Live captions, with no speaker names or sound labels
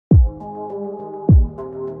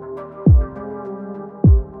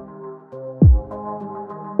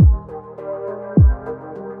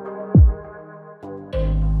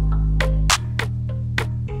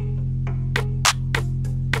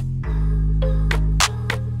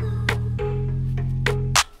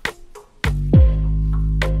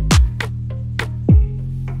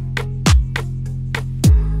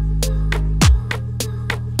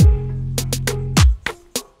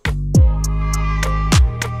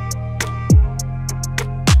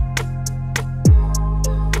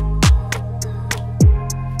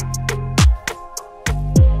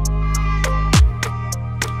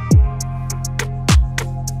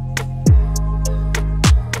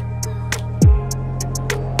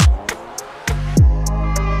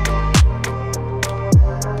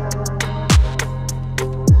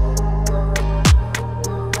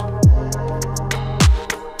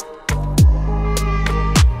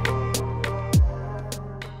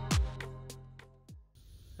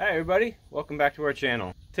Hi everybody, welcome back to our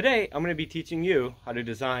channel. Today I'm going to be teaching you how to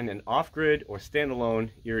design an off-grid or standalone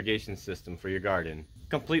irrigation system for your garden,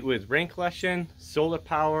 complete with rain collection, solar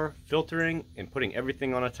power, filtering, and putting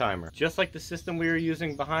everything on a timer. Just like the system we are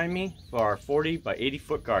using behind me for our 40 by 80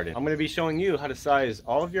 foot garden. I'm going to be showing you how to size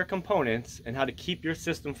all of your components and how to keep your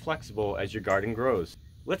system flexible as your garden grows.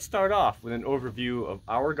 Let's start off with an overview of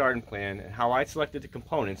our garden plan and how I selected the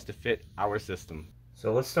components to fit our system.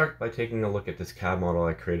 So let's start by taking a look at this CAD model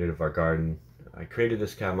I created of our garden. I created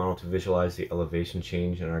this CAD model to visualize the elevation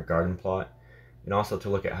change in our garden plot and also to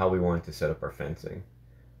look at how we wanted to set up our fencing.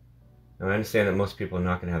 Now I understand that most people are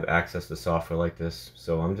not going to have access to software like this,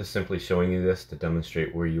 so I'm just simply showing you this to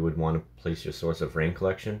demonstrate where you would want to place your source of rain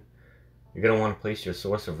collection. You're going to want to place your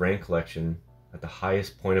source of rain collection at the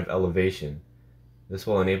highest point of elevation. This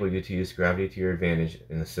will enable you to use gravity to your advantage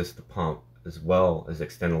and assist the pump, as well as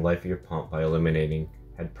extend the life of your pump by eliminating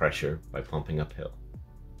head pressure by pumping uphill.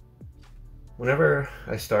 Whenever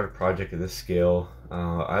I start a project of this scale,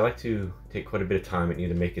 I like to take quite a bit of time and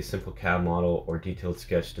either make a simple CAD model or detailed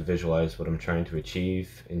sketch to visualize what I'm trying to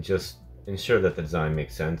achieve and just ensure that the design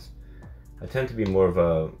makes sense. I tend to be more of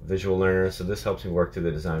a visual learner, so this helps me work through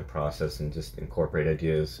the design process and just incorporate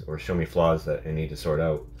ideas or show me flaws that I need to sort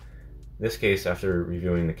out. In this case, after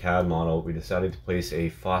reviewing the CAD model, we decided to place a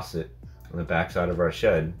faucet on the back side of our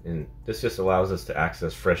shed, and this just allows us to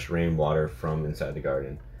access fresh rainwater from inside the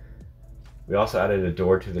garden. We also added a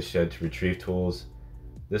door to the shed to retrieve tools.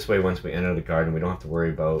 This way, once we enter the garden, we don't have to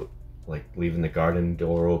worry about leaving the garden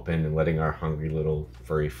door open and letting our hungry little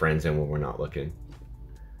furry friends in when we're not looking.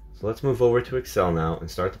 So let's move over to Excel now and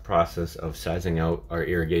start the process of sizing out our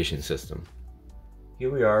irrigation system. Here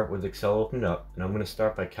we are with Excel opened up, and I'm going to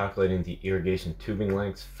start by calculating the irrigation tubing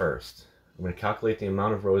lengths first. I'm going to calculate the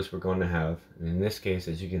amount of rows we're going to have, and in this case,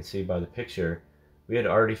 as you can see by the picture, we had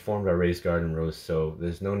already formed our raised garden rows, so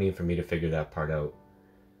there's no need for me to figure that part out.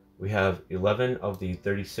 We have 11 of the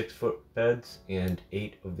 36-foot beds and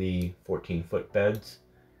 8 of the 14-foot beds.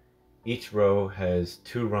 Each row has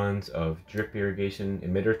 2 runs of drip irrigation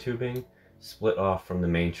emitter tubing split off from the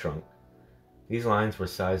main trunk. These lines were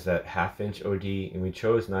sized at 1/2 inch OD, and we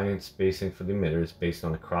chose 9-inch spacing for the emitters based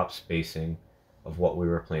on the crop spacing of what we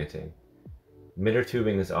were planting. Emitter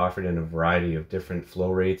tubing is offered in a variety of different flow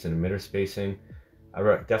rates and emitter spacing. I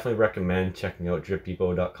definitely recommend checking out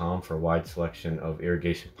dripdepot.com for a wide selection of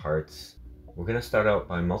irrigation parts. We're going to start out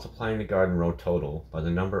by multiplying the garden row total by the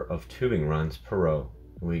number of tubing runs per row,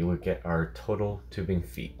 and we will get our total tubing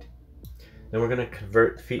feet. Then we're going to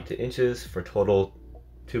convert feet to inches for total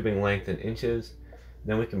tubing length in inches.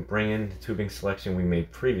 Then we can bring in the tubing selection we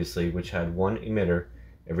made previously, which had 1 emitter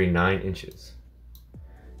every 9 inches.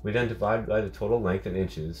 We then divide by the total length in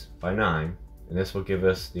inches by 9, and this will give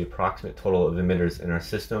us the approximate total of emitters in our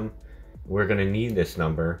system. We're going to need this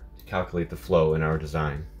number to calculate the flow in our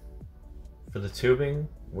design. For the tubing,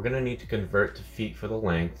 we're going to need to convert to feet for the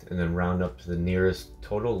length and then round up to the nearest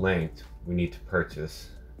total length we need to purchase.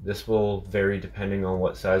 This will vary depending on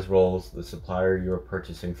what size rolls the supplier you are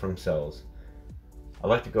purchasing from sells. I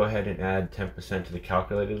like to go ahead and add 10% to the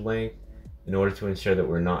calculated length in order to ensure that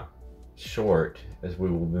we're not short, as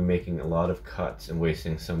we will be making a lot of cuts and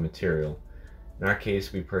wasting some material. In our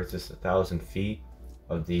case, we purchased 1,000 feet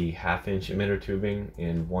of the 1/2 inch emitter tubing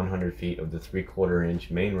and 100 feet of the 3/4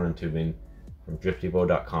 inch main run tubing from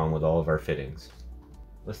dripdepot.com with all of our fittings.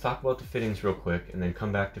 Let's talk about the fittings real quick and then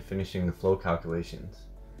come back to finishing the flow calculations.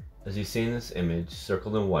 As you see in this image,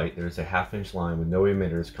 circled in white, there is a 1/2 inch line with no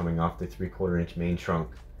emitters coming off the 3/4 inch main trunk.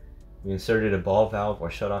 We inserted a ball valve or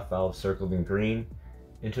shutoff valve circled in green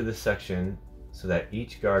into this section so that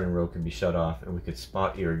each garden row could be shut off and we could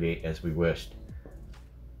spot irrigate as we wished.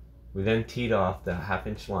 We then teed off the 1/2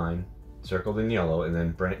 inch line circled in yellow, and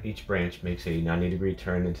then each branch makes a 90-degree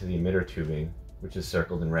turn into the emitter tubing, which is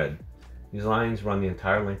circled in red. These lines run the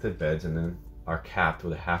entire length of beds and then are capped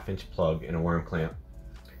with a 1/2 inch plug and a worm clamp.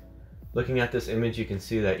 Looking at this image, you can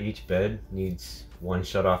see that each bed needs 1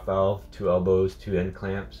 shutoff valve, 2 elbows, 2 end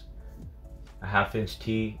clamps, a 1/2 inch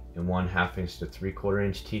T, and 1 1/2 inch to 3/4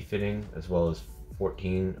 inch T fitting, as well as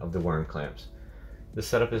 14 of the worm clamps. This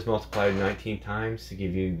setup is multiplied 19 times to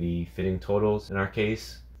give you the fitting totals. In our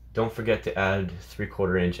case, don't forget to add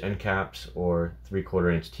 3/4 inch end caps or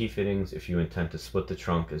 3/4 inch T fittings if you intend to split the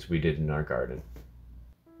trunk as we did in our garden.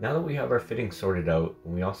 Now that we have our fittings sorted out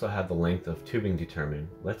and we also have the length of tubing determined,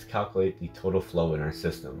 let's calculate the total flow in our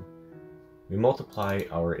system. We multiply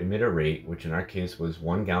our emitter rate, which in our case was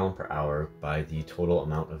 1 gallon per hour, by the total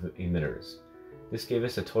amount of emitters. This gave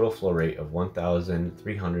us a total flow rate of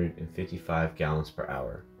 1,355 gallons per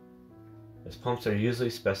hour. As pumps are usually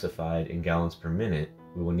specified in gallons per minute,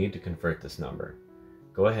 we will need to convert this number.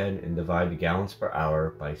 Go ahead and divide the gallons per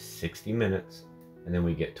hour by 60 minutes, and then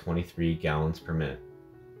we get 23 gallons per minute.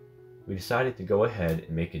 We decided to go ahead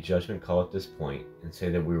and make a judgment call at this point and say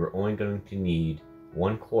that we were only going to need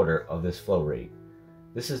 1/4 of this flow rate.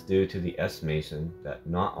 This is due to the estimation that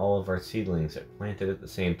not all of our seedlings are planted at the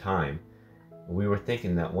same time. We were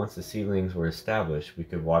thinking that once the seedlings were established, we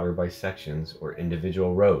could water by sections or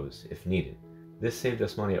individual rows if needed. This saved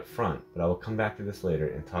us money up front, but I will come back to this later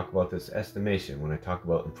and talk about this estimation when I talk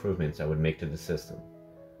about improvements I would make to the system.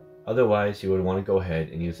 Otherwise, you would want to go ahead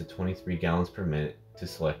and use the 23 gallons per minute to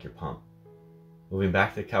select your pump. Moving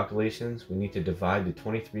back to the calculations, we need to divide the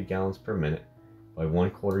 23 gallons per minute by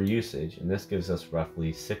 1/4 usage, and this gives us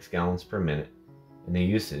roughly 6 gallons per minute and a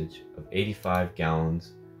usage of 85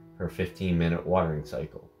 gallons per 15-minute watering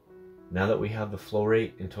cycle. Now that we have the flow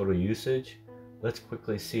rate and total usage, let's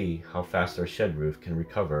quickly see how fast our shed roof can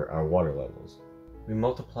recover our water levels. We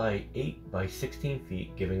multiply 8 by 16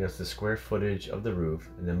 feet, giving us the square footage of the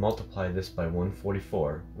roof, and then multiply this by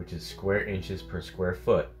 144, which is square inches per square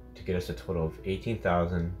foot, to get us a total of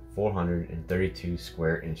 18,432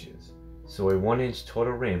 square inches. So a 1-inch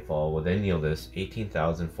total rainfall will then yield us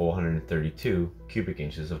 18,432 cubic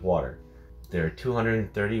inches of water. There are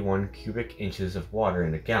 231 cubic inches of water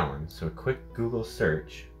in a gallon, so a quick Google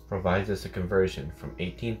search provides us a conversion from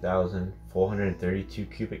 18,432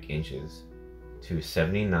 cubic inches to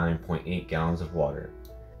 79.8 gallons of water.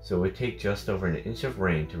 So it would take just over an inch of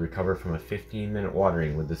rain to recover from a 15-minute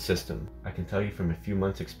watering with the system. I can tell you from a few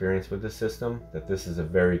months experience with the system that this is a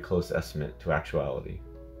very close estimate to actuality.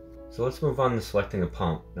 So let's move on to selecting a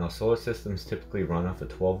pump. Now solar systems typically run off of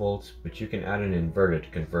 12 volts, but you can add an inverter to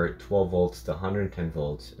convert 12 volts to 110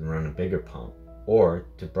 volts and run a bigger pump, or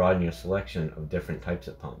to broaden your selection of different types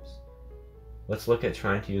of pumps. Let's look at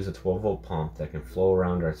trying to use a 12 volt pump that can flow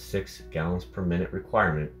around our 6 gallons per minute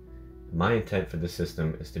requirement. My intent for this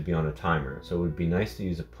system is to be on a timer, so it would be nice to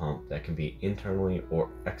use a pump that can be internally or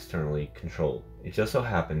externally controlled. It just so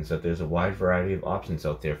happens that there's a wide variety of options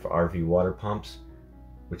out there for RV water pumps,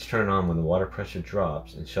 which turn on when the water pressure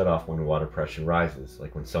drops and shut off when the water pressure rises,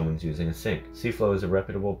 like when someone's using a sink. Seaflow is a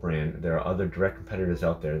reputable brand. There are other direct competitors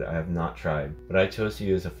out there that I have not tried, but I chose to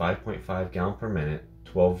use a 5.5 gallon per minute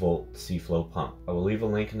 12 volt Seaflow pump. I will leave a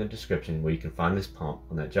link in the description where you can find this pump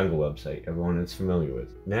on that jungle website everyone is familiar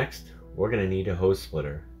with. Next, we're going to need a hose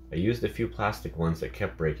splitter. I used a few plastic ones that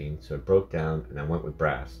kept breaking, so it broke down and I went with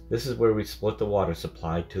brass. This is where we split the water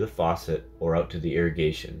supplied to the faucet or out to the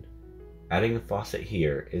irrigation. Adding the faucet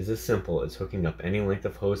here is as simple as hooking up any length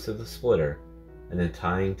of hose to the splitter and then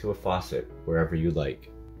tying to a faucet wherever you like.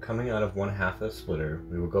 Coming out of one half of the splitter,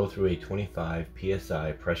 we will go through a 25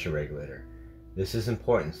 psi pressure regulator. This is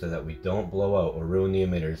important so that we don't blow out or ruin the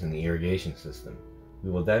emitters in the irrigation system. We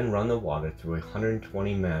will then run the water through a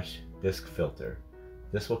 120 mesh disc filter.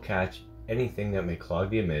 This will catch anything that may clog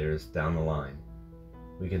the emitters down the line.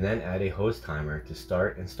 We can then add a hose timer to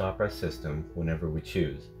start and stop our system whenever we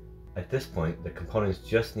choose. At this point, the components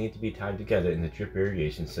just need to be tied together in the drip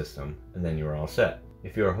irrigation system, and then you are all set.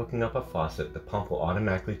 If you are hooking up a faucet, the pump will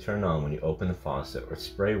automatically turn on when you open the faucet or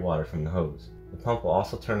spray water from the hose. The pump will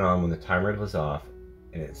also turn on when the timer goes off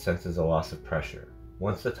and it senses a loss of pressure.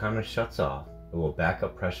 Once the timer shuts off, it will back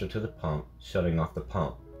up pressure to the pump, shutting off the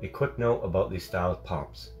pump. A quick note about these style of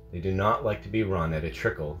pumps. They do not like to be run at a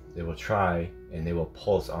trickle. They will try and they will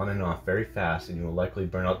pulse on and off very fast, and you will likely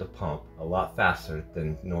burn out the pump a lot faster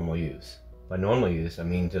than normal use. By normal use, I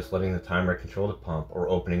mean just letting the timer control the pump or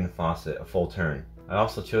opening the faucet a full turn. I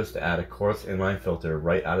also chose to add a coarse inline filter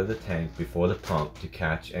right out of the tank before the pump to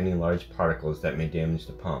catch any large particles that may damage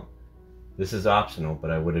the pump. This is optional, but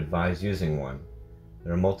I would advise using one.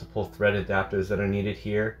 There are multiple thread adapters that are needed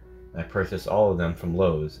here. I purchased all of them from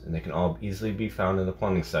Lowe's, and they can all easily be found in the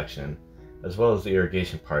plumbing section, as well as the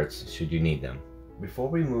irrigation parts should you need them. Before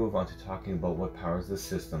we move on to talking about what powers this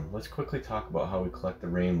system, let's quickly talk about how we collect the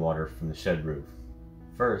rainwater from the shed roof.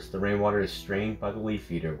 First, the rainwater is strained by the leaf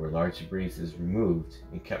feeder where large debris is removed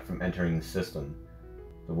and kept from entering the system.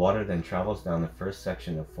 The water then travels down the first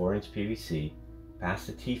section of 4-inch PVC, past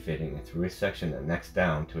the T-fitting and through a section that necks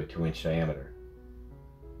down to a 2-inch diameter.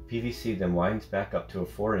 PVC then widens back up to a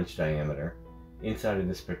 4-inch diameter. Inside of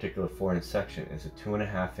this particular 4-inch section is a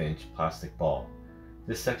 2.5-inch plastic ball.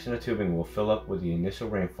 This section of tubing will fill up with the initial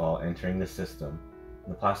rainfall entering the system,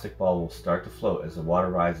 and the plastic ball will start to float as the water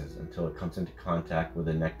rises until it comes into contact with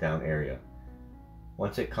the neck down area.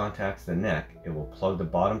 Once it contacts the neck, it will plug the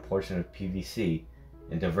bottom portion of PVC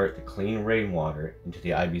and divert the clean rainwater into the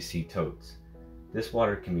IBC totes. This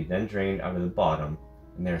water can be then drained out of the bottom,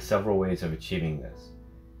 and there are several ways of achieving this.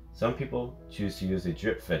 Some people choose to use a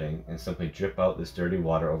drip fitting and simply drip out this dirty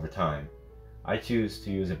water over time. I choose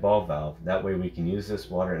to use a ball valve, that way we can use this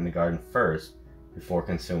water in the garden first before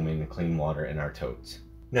consuming the clean water in our totes.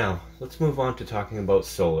 Now, let's move on to talking about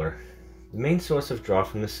solar. The main source of draw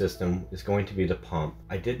from the system is going to be the pump.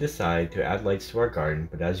 I did decide to add lights to our garden,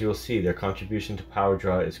 but as you will see, their contribution to power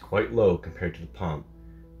draw is quite low compared to the pump.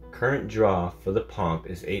 Current draw for the pump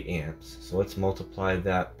is 8 amps, so let's multiply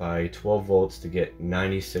that by 12 volts to get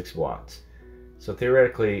 96 watts. So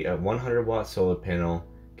theoretically, a 100 watt solar panel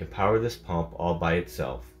can power this pump all by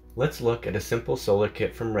itself. Let's look at a simple solar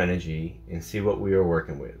kit from Renogy and see what we are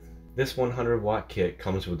working with. This 100 watt kit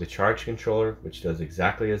comes with a charge controller, which does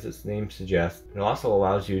exactly as its name suggests. It also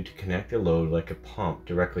allows you to connect a load like a pump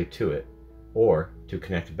directly to it, or to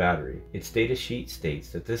connect a battery. Its data sheet states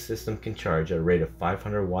that this system can charge at a rate of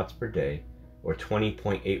 500 watts per day, or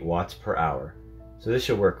 20.8 watts per hour, so this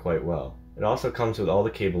should work quite well. It also comes with all the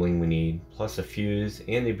cabling we need, plus a fuse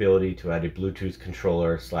and the ability to add a Bluetooth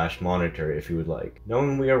controller / monitor if you would like.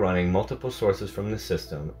 Knowing we are running multiple sources from the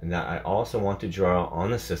system, and that I also want to draw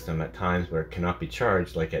on the system at times where it cannot be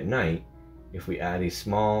charged, like at night, if we add a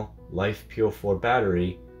small Life PO4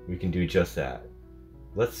 battery, we can do just that.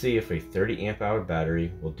 Let's see if a 30 amp hour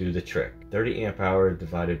battery will do the trick. 30 amp hour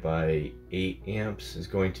divided by 8 amps is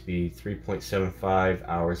going to be 3.75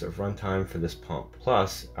 hours of runtime for this pump.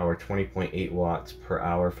 Plus our 20.8 watts per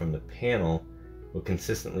hour from the panel will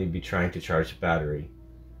consistently be trying to charge the battery.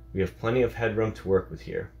 We have plenty of headroom to work with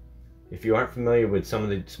here. If you aren't familiar with some of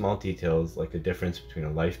the small details, like the difference between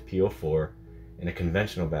a Life PO4 and a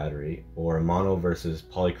conventional battery, or a mono versus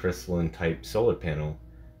polycrystalline type solar panel,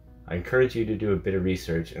 I encourage you to do a bit of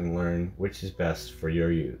research and learn which is best for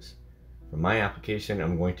your use. For my application,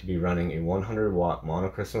 I'm going to be running a 100 watt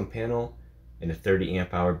monocrystalline panel and a 30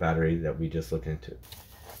 amp hour battery that we just looked into.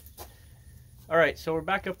 Alright, so we're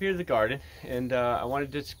back up here to the garden, and I wanted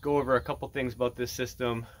to just go over a couple things about this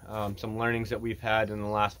system, some learnings that we've had in the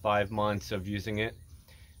last 5 months of using it,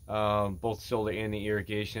 both solar and the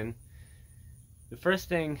irrigation. The first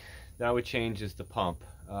thing that I would change is the pump.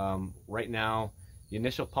 Right now, the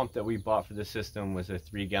initial pump that we bought for the system was a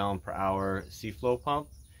 3 gallon per hour Seaflow pump.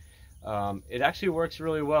 It actually works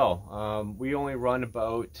really well. We only run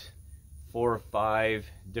about 4 or 5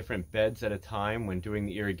 different beds at a time when doing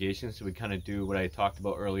the irrigation, so we kind of do what I talked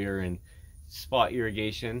about earlier in spot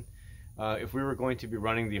irrigation. If we were going to be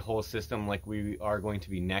running the whole system like we are going to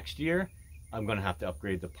be next year, I'm going to have to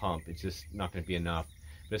upgrade the pump. It's just not going to be enough.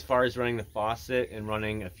 But as far as running the faucet and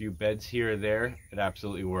running a few beds here or there, it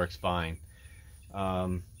absolutely works fine.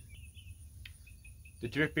 The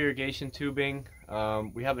drip irrigation tubing,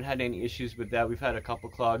 we haven't had any issues with that. We've had a couple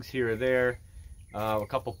clogs here or there, a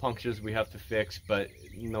couple punctures we have to fix, but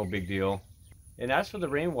no big deal. And as for the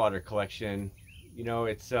rainwater collection, you know,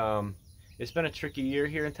 it's been a tricky year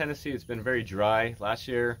here in Tennessee. It's been very dry. Last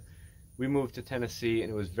year we moved to Tennessee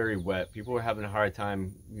and it was very wet. People were having a hard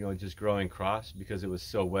time, you know, just growing crops because it was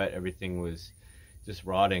so wet. Everything was just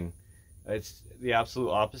rotting. It's the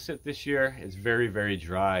absolute opposite this year. It's very, very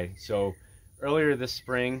dry. So earlier this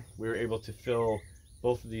spring, we were able to fill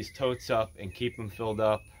both of these totes up and keep them filled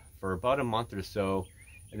up for about a month or so.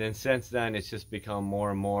 And then since then, it's just become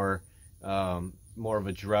more and more of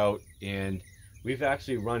a drought. And we've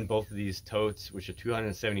actually run both of these totes, which are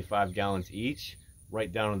 275 gallons each,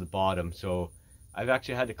 right down to the bottom. So I've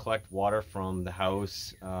actually had to collect water from the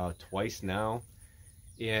house twice now.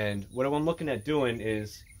 And what I'm looking at doing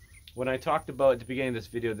is, when I talked about at the beginning of this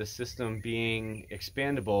video, the system being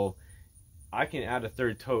expandable, I can add a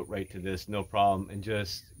third tote right to this, no problem, and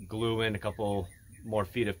just glue in a couple more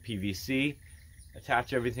feet of PVC,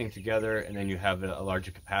 attach everything together, and then you have a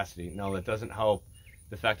larger capacity. Now, that doesn't help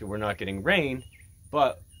the fact that we're not getting rain,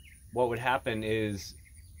 but what would happen is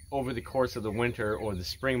over the course of the winter or the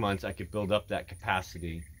spring months, I could build up that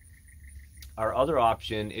capacity. Our other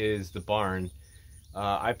option is the barn.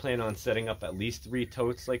 I plan on setting up at least 3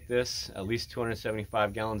 totes like this, at least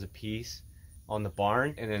 275 gallons apiece on the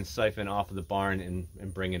barn, and then siphon off of the barn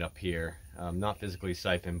and bring it up here. Not physically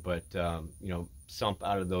siphon, but you know, sump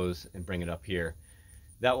out of those and bring it up here.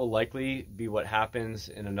 That will likely be what happens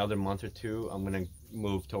in another month or two. I'm going to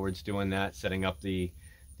move towards doing that, setting up the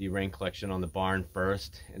rain collection on the barn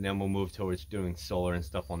first, and then we'll move towards doing solar and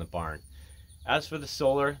stuff on the barn. As for the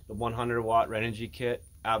solar, the 100 watt Renogy kit,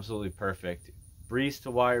 absolutely perfect. Breeze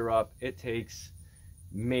to wire up. It takes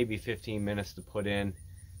maybe 15 minutes to put in.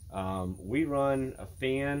 We run a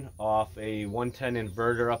fan off a 110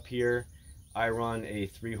 inverter up here. I run a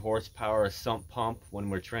 3 horsepower sump pump when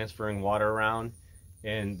we're transferring water around,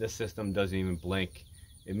 and this system doesn't even blink.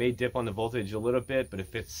 It may dip on the voltage a little bit, but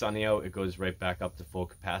if it's sunny out, it goes right back up to full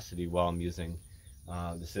capacity while I'm using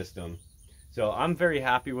the system. So I'm very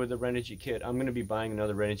happy with the Renogy kit. I'm going to be buying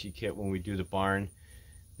another Renogy kit when we do the barn.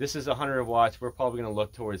 This is 100 watts. We're probably going to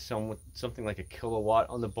look towards something like a kilowatt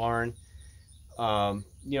on the barn. You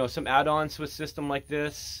know, some add-ons to a system like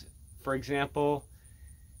this, for example,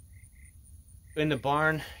 in the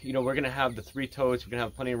barn, you know, we're going to have the 3 totes, we're going to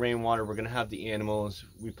have plenty of rainwater, we're going to have the animals.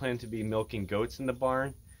 We plan to be milking goats in the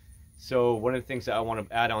barn. So one of the things that I want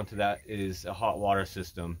to add on to that is a hot water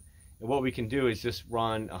system. And what we can do is just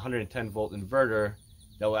run a 110 volt inverter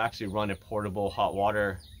that will actually run a portable hot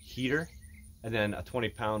water heater, and then a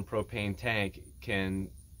 20-pound propane tank can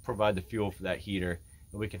provide the fuel for that heater,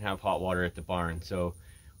 and we can have hot water at the barn. So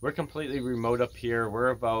we're completely remote up here. We're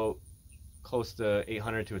about close to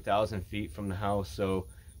 800 to 1,000 feet from the house, so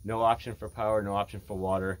no option for power, no option for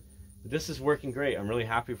water. But this is working great. I'm really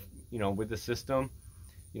happy, you know, with the system.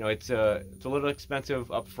 You know, it's a little expensive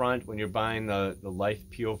up front when you're buying the Life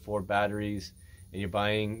PO4 batteries, and you're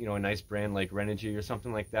buying, you know, a nice brand like Renogy or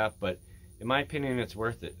something like that, but in my opinion, it's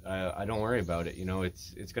worth it. I don't worry about it. You know,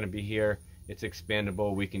 it's going to be here. It's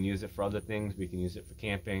expandable. We can use it for other things. We can use it for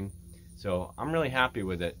camping. So I'm really happy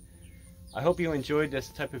with it. I hope you enjoyed this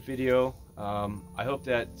type of video. I hope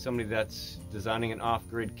that somebody that's designing an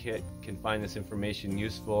off-grid kit can find this information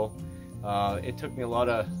useful. It took me a lot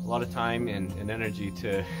of time and energy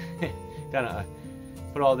to kind of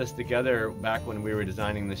put all this together back when we were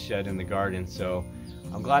designing the shed in the garden. So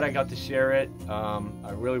I'm glad I got to share it.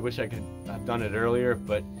 I really wish I could have done it earlier,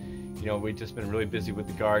 but you know, we've just been really busy with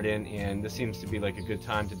the garden, and this seems to be like a good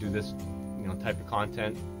time to do this, you know, type of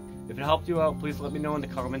content. If it helped you out, please let me know in the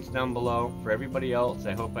comments down below. For everybody else,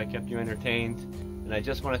 I hope I kept you entertained, and I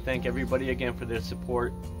just want to thank everybody again for their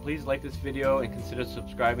support. Please like this video and consider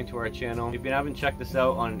subscribing to our channel. If you haven't checked us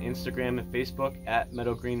out on Instagram and Facebook at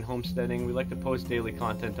Meadow Green Homesteading, we like to post daily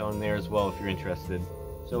content on there as well if you're interested.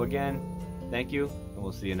 So again, thank you, and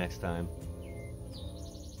we'll see you next time.